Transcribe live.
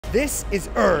This is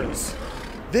Urs.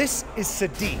 This is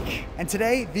Sadik. And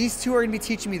today, these two are gonna be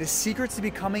teaching me the secrets to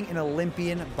becoming an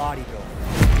Olympian bodybuilder.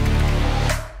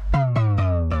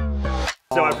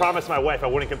 So I promised my wife I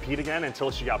wouldn't compete again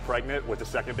until she got pregnant with the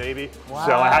second baby. Wow.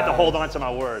 So I had to hold on to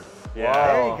my word.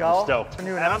 Yeah, there you go. I'm stoked. And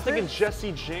I'm thinking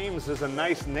Jesse James is a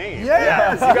nice name.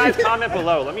 Yes. You guys comment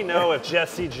below. Let me know if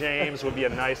Jesse James would be a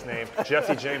nice name.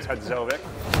 Jesse James Hadzovic.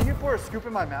 Can you pour a scoop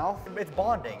in my mouth? It's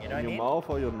bonding, you know what I mean? Your mouth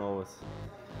or your nose?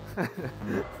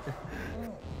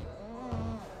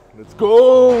 Let's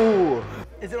go!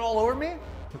 Is it all over me?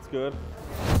 That's good.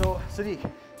 So, Sadik,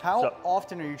 how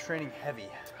often are you training heavy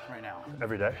right now?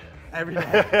 Every day. Every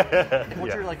day?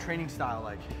 What's your training style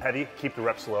like? Heavy, keep the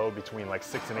reps low between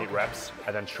 6 and 8 reps,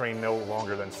 and then train no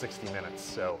longer than 60 minutes.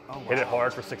 So hit it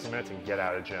hard for 60 minutes and get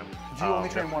out of the gym. Do you only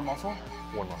train one muscle?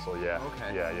 One muscle, yeah.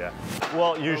 Okay. Yeah.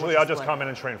 Well, usually I'll just come in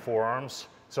and train forearms.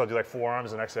 So I'll do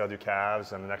forearms, the next day I'll do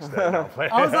calves, and the next day I'll play.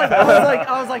 I was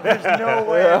like, there's no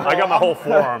way. I got my whole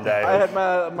forearm day. I had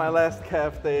my last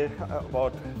calf day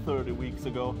about 30 weeks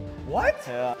ago. What?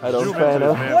 Yeah. I don't train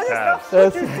What is that?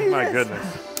 That's my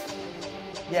goodness.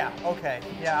 Yeah, okay.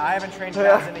 Yeah, I haven't trained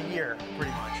calves in a year,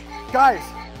 pretty much. Guys,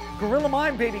 Gorilla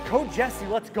Mind, baby. Code Jesse,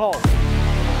 let's go.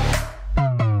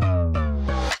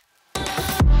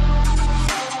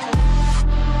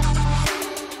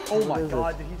 Oh my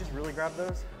God, did he just really grab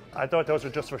those? I thought those were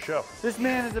just for show. This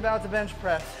man is about to bench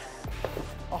press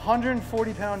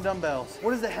 140-pound dumbbells.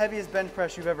 What is the heaviest bench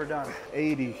press you've ever done?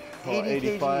 80 or 80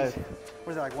 85. kgs. What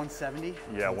is that, like 170?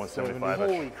 Yeah, 175.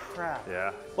 Holy crap.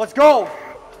 Yeah. Let's go!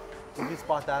 If you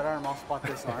spot that arm, I'll spot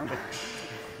this arm.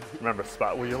 Remember,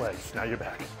 spot with your legs, now you're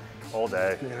back. All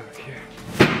day.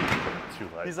 Too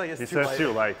light. He's like, it's he too says light.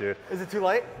 too light, dude. Is it too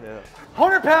light? Yeah.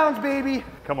 100 pounds, baby!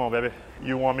 Come on, baby.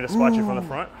 You want me to spot you from the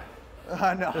front?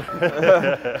 No.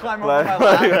 Climb over my lap.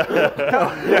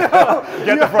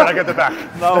 Get the front, I get the back.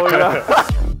 No, yeah.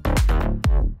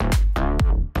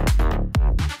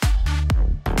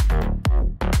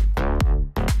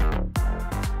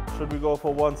 Should we go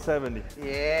for 170?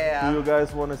 Yeah. Do you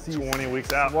guys want to see 20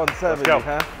 weeks out. 170, Let's go.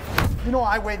 huh? You know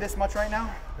I weigh this much right now?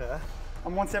 Yeah.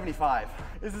 I'm 175.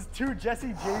 This is 2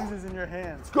 Jesse Jameses in your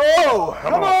hands. Go!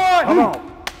 Come on! Come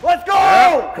on! Let's go!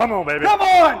 Yeah. Come on, baby. Come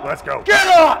on! Let's go. Get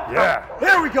up! Yeah.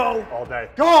 Here we go. All day.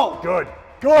 Go! Good.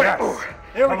 Good. Yes.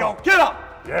 Here we Come go. on. Get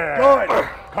up. Yeah. Good.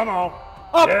 Come on.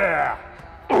 Up. Yeah.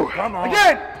 Come on.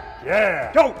 Again.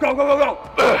 Yeah. Go, go, go, go,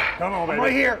 go. Come on, baby. I'm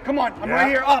right here. Come on. I'm Yeah. right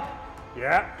here. Up.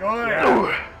 Yeah. Good.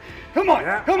 Yeah. Come on.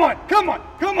 Yeah. Come on. Come on.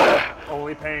 Come on.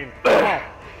 Only pain. Come on.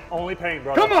 Only pain,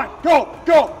 brother. Come on. Go,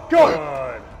 go, go.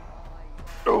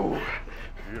 Good.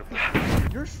 Beautiful.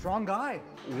 You're a strong guy.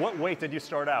 What weight did you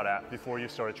start out at before you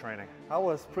started training? I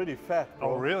was pretty fat,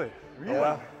 bro. Oh, really?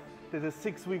 Yeah. Did a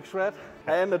 6-week shred.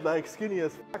 I ended like skinny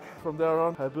as fuck. From there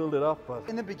on, I built it up, but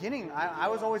In the beginning, I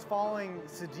was always following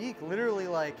Sadik, literally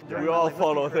like. during we my, all lifting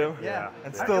followed career. him. Yeah.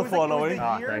 And It still was following. Like, it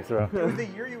was the year, thanks, bro. It was the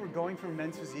year you were going from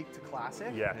men's physique to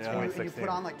classic. Yeah, And you 2016. put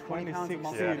on like 20 pounds a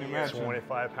month. 2016, in a year. imagine.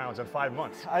 25 pounds in 5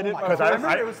 months. I did my my God. first, I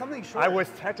remember it was something short. I was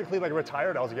technically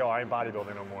retired. I was like, yo, I ain't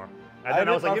bodybuilding no more. And I then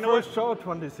I was did like, my you know what? first show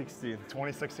 2016.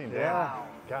 2016, damn. Yeah.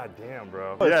 God damn,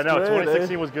 bro. That's Yeah, no, great,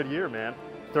 2016 was a good year, man.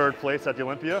 3rd place at the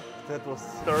Olympia. That was,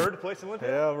 3rd place in Olympia.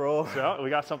 yeah, bro. So we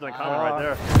got something in common right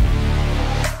there.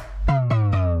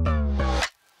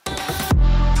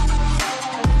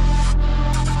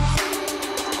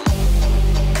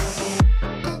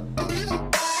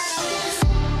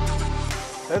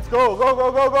 Let's go, go,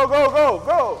 go, go, go, go, go,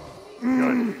 go.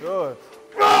 Good. Good.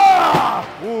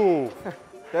 Ooh.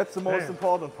 That's the most Damn.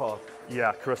 important part.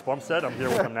 Yeah, Chris Bumstead, I'm here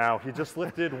with him now. He just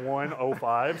lifted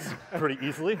 105s pretty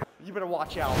easily. You better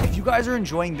watch out. If you guys are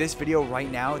enjoying this video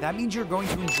right now, that means you're going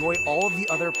to enjoy all of the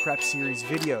other prep series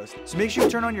videos. So make sure you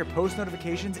turn on your post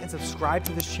notifications and subscribe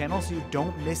to this channel so you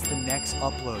don't miss the next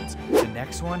uploads. The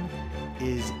next one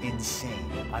is insane.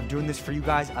 I'm doing this for you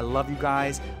guys. I love you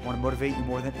guys. I want to motivate you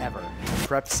more than ever. The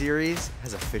prep series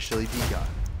has officially begun.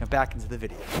 Now back into the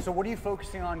video. So what are you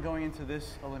focusing on going into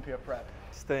this Olympia prep?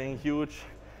 Staying huge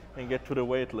and get to the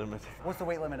weight limit. What's the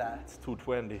weight limit at? It's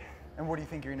 220. And what do you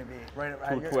think you're going to be? Right at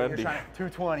 220.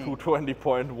 220.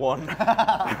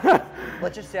 220.1.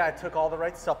 Let's just say I took all the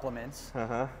right supplements.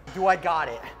 Uh-huh. Do I got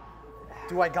it?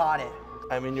 Do I got it?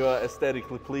 I mean, you are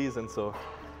aesthetically pleasing, so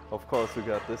of course you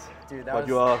got this. Dude, that but was,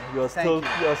 you are thank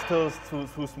still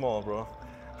too small, bro.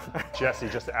 Jesse,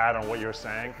 just to add on what you're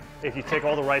saying, if you take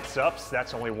all the right sups,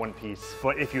 that's only one piece.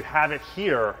 But if you have it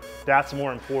here, that's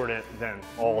more important than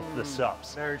all the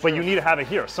sups. Very But true. you need to have it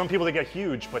here. Some people, they get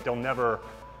huge, but they'll never,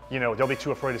 you know, they'll be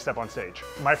too afraid to step on stage.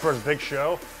 My first big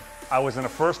show, I was in a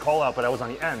first call out, but I was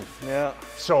on the end. Yeah.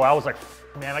 So I was like,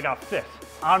 man, I got 5th.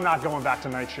 I'm not going back to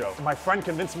night show. My friend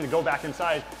convinced me to go back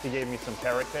inside. He gave me some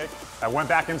carrot cake. I went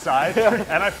back inside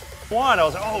and I won. I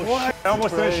was like, oh shit, I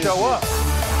almost didn't show up.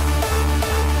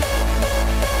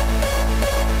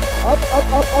 Up, up,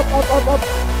 up, up, up, up, up.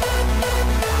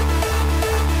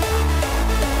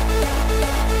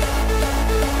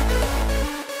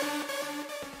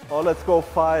 Oh, let's go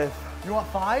 5. You want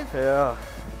 5? Yeah.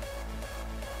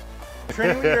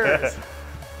 Training with yours.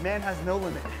 Man has no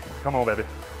limit. Come on, baby.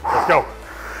 Let's go.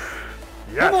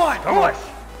 Yes. Come on, come push.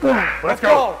 On. Let's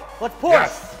go. Let's push.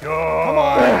 Yes. Go. Come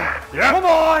on. Yeah. Come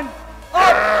on.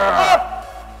 Up,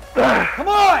 up. Come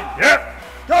on. Yep.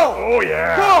 Go. Oh,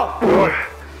 yeah. Go. Good.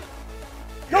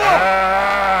 Go.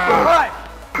 Yeah. All right.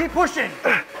 Keep pushing.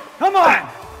 Come on.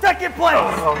 Second place.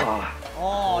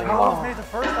 Oh, you almost made the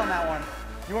first on that one.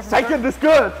 You went from Second is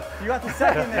good. You got the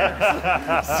second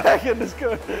there. Second is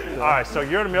good. All right, so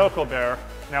you're the miracle bear.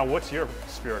 Now, what's your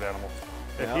spirit animal?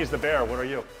 If he's the bear, what are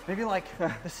you? Maybe like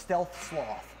the stealth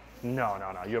sloth. No.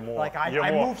 You're more. Like you're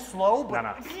I more, move slow, but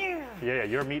No. Yeah,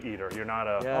 you're a meat eater. You're not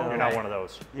a. Yeah. You're not one of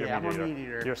those. You're Yeah, I'm a meat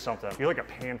eater. You're something. You're like a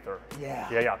panther. Yeah.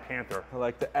 Yeah, panther. I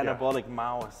like the anabolic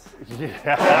mouse.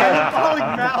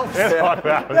 anabolic mouse. Anabolic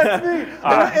mouse. That's me.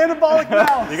 I'm an anabolic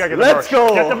mouse. You gotta get the Let's merch.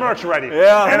 go. Get the merch ready.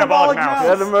 Yeah. Anabolic Anabolic mouse.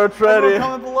 Get the merch ready.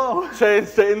 Comment below.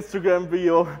 Change the Instagram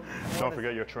bio. Don't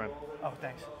forget your trim. Oh,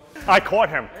 thanks. I caught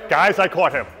him. Guys, I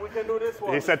caught him. We can do this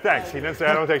one. He said thanks. He didn't say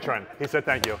I don't take trend. He said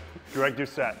thank you. Greg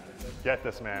Doucette. Get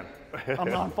this man.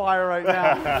 I'm on fire right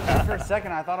now. For a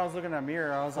second, I thought I was looking at a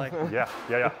mirror. I was like,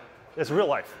 Yeah. It's real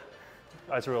life.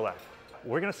 It's real life.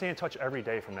 We're gonna stay in touch every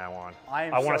day from now on. I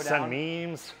want to so send down.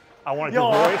 memes. I want to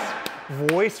do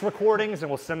voice recordings, and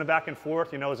we'll send them back and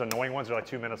forth. You know, those annoying ones are like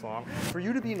 2 minutes long. for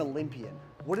you to be an Olympian,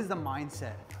 what is the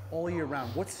mindset all year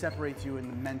round? What separates you in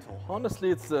the mental? Honestly,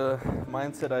 it's the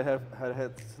mindset I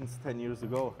had since 10 years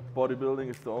ago. Bodybuilding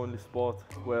is the only sport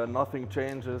where nothing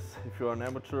changes. If you're an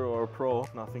amateur or a pro,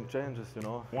 nothing changes, you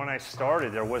know. When I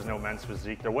started, there was no men's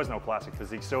physique. There was no classic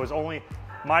physique. So it was only,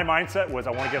 my mindset was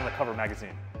I want to get on the cover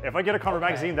magazine. If I get a cover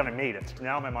magazine, then I made it.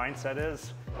 Now my mindset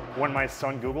is, when my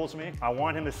son Googles me, I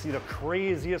want him to see the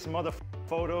craziest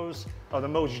photos of the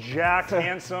most jacked,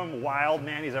 handsome, wild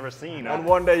man he's ever seen. And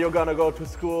one day you're gonna go to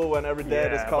school when every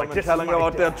dad is coming this telling is my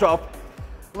about their dad. job.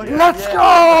 Like, let's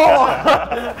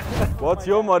go! What's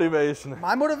your motivation?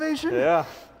 My motivation? Yeah.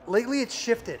 Lately, it's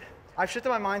shifted. I've shifted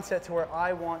my mindset to where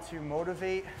I want to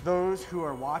motivate those who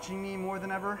are watching me more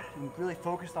than ever and really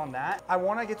focused on that. I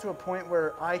want to get to a point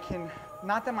where I can,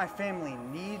 not that my family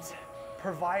needs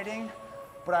providing,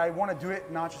 but I want to do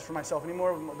it not just for myself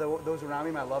anymore, those around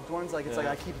me, my loved ones. Like, it's like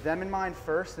I keep them in mind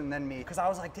first and then me. Because I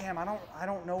was like, damn, I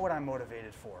don't know what I'm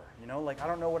motivated for. You know, like I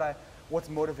don't know what's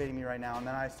motivating me right now. And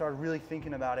then I started really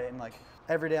thinking about it, and like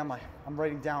every day I'm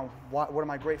writing down what am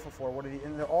I grateful for?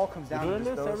 And it all comes down to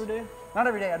just those. Every day? Not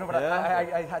every day, I know, but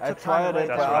I took time to write it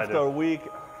down. after a week.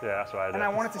 Yeah, that's what I did. And I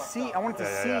wanted to see,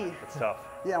 Yeah, it's tough.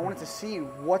 yeah, I wanted to see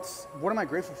what am I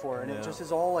grateful for? And it just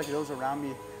is all like those around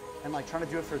me and like trying to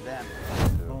do it for them.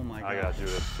 Oh my God. I gotta do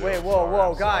this too. Wait, I'm whoa, sorry,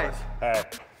 whoa, I'm guys. sorry. Hey,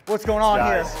 What's going on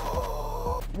guys. here?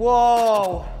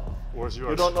 Whoa. Where's yours?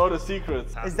 You don't know the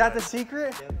secrets. Is that the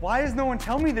secret? Why does no one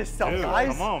tell me this stuff, Dude, guys?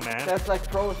 come on, man. That's like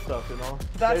pro stuff, you know.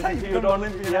 That's how you Basically, become an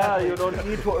Olympian athlete. you don't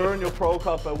need to earn your pro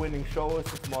card by winning shows.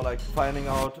 It's more like finding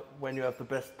out when you have the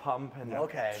best pump and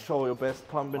show your best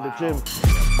pump in the gym.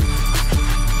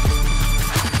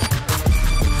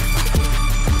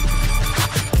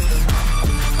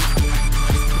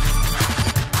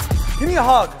 Give me a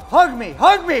hug. Hug me.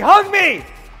 Hug me. Hug me.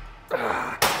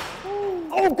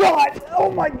 Oh God. Oh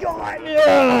my God.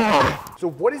 Yeah. So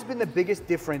what has been the biggest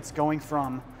difference going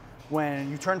from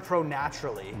when you turn pro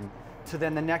naturally to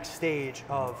then the next stage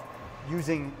of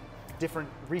using different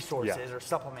resources or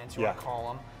supplements, you want to call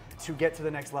them, to get to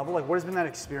the next level? Like, what has been that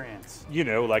experience? You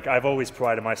know, like I've always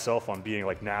prided myself on being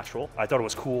like natural. I thought it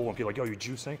was cool when people were like, yo, you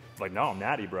juicing? Like, no, I'm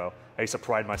natty, bro. I used to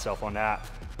pride myself on that.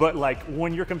 But like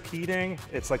when you're competing,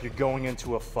 it's like you're going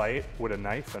into a fight with a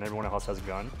knife and everyone else has a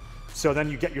gun. So then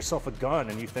you get yourself a gun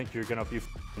and you think you're gonna be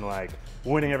like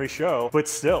winning every show, but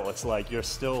still, it's like you're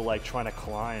still like trying to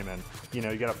climb, and you know,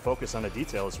 you gotta focus on the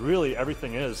details. Really,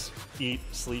 everything is eat,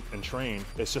 sleep, and train.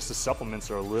 It's just the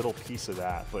supplements are a little piece of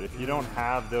that. But if you don't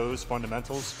have those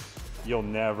fundamentals, you'll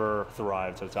never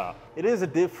thrive to the top. It is a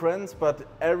difference, but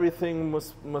everything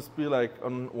must be like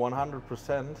on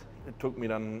 100%. It took me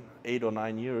then 8 or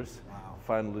 9 years.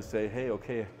 Finally say, hey,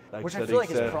 okay. Like Which I Sadik feel like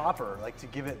is said, proper, like to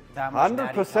give it that much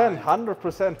 100%,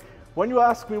 100%. When you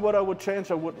ask me what I would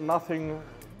change, I would nothing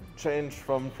change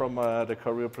from the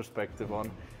career perspective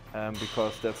on,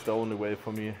 because that's the only way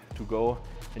for me to go.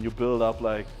 And you build up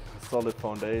like solid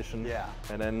foundation. Yeah.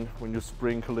 And then when you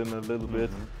sprinkle in a little bit,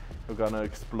 you're gonna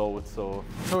explode. So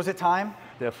is it time?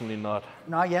 definitely not.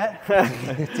 Not yet?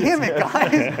 Damn it,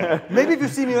 guys. Maybe if you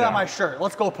see me without my shirt,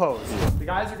 let's go pose. The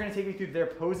guys are gonna take me through their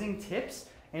posing tips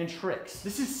and tricks.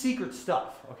 This is secret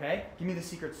stuff, okay? Give me the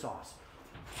secret sauce.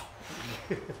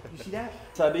 You see that?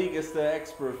 Sadik is the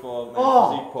expert for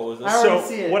physique poses. I already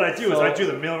see it. What I do is I do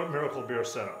the miracle beer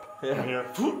setup. Yeah. Here.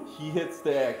 He hits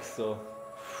the X, so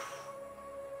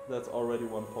that's already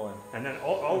 1 point. And then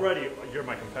already you're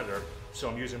my competitor, so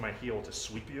I'm using my heel to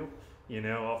sweep you, you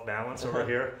know, off balance over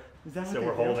here. Is that So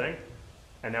we're holding,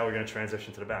 and now we're going to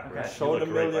transition to the back. Okay. Show the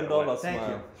 $1 million smile. Thank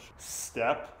you.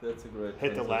 Step, That's a great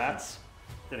hit the transition. lats,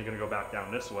 then you're going to go back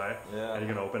down this way, Yeah. and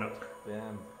you're going to open up.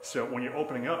 Bam. So when you're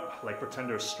opening up, like pretend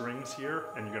there's strings here,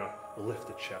 and you're gonna lift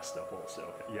the chest up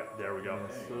also. Yeah, there we go.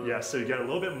 Yes, sir. Yeah, so you get a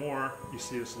little bit more. You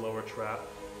see this lower trap.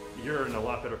 You're in a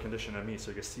lot better condition than me, so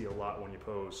you can see a lot when you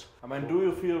pose. I mean, do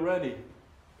you feel ready?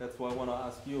 That's why I want to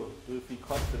ask you. Do you feel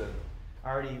confident? I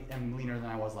already am leaner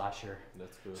than I was last year.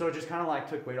 That's good. So it just kind of like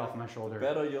took weight off my shoulder. The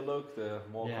better you look, the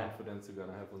more Yeah. confidence you're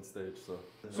gonna have on stage. So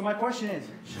my question is,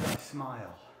 should I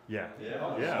smile? Yeah.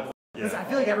 Yeah. Yeah. Because I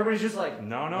feel like everybody's just like,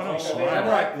 No, I'm smile.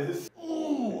 like,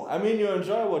 Ooh. I mean, you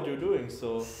enjoy what you're doing,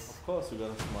 so of course you're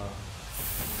gonna smile.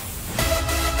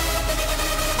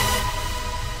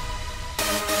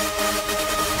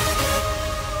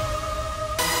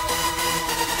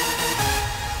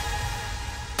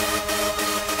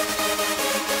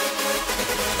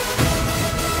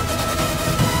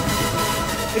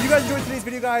 If you guys enjoyed today's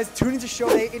video, guys, tune into show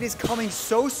day. It is coming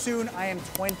so soon. I am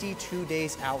 22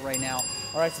 days out right now.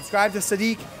 All right, subscribe to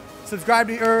Sadik, subscribe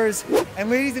to yours. And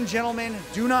ladies and gentlemen,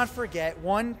 do not forget,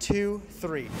 1, 2,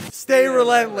 3. Stay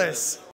relentless.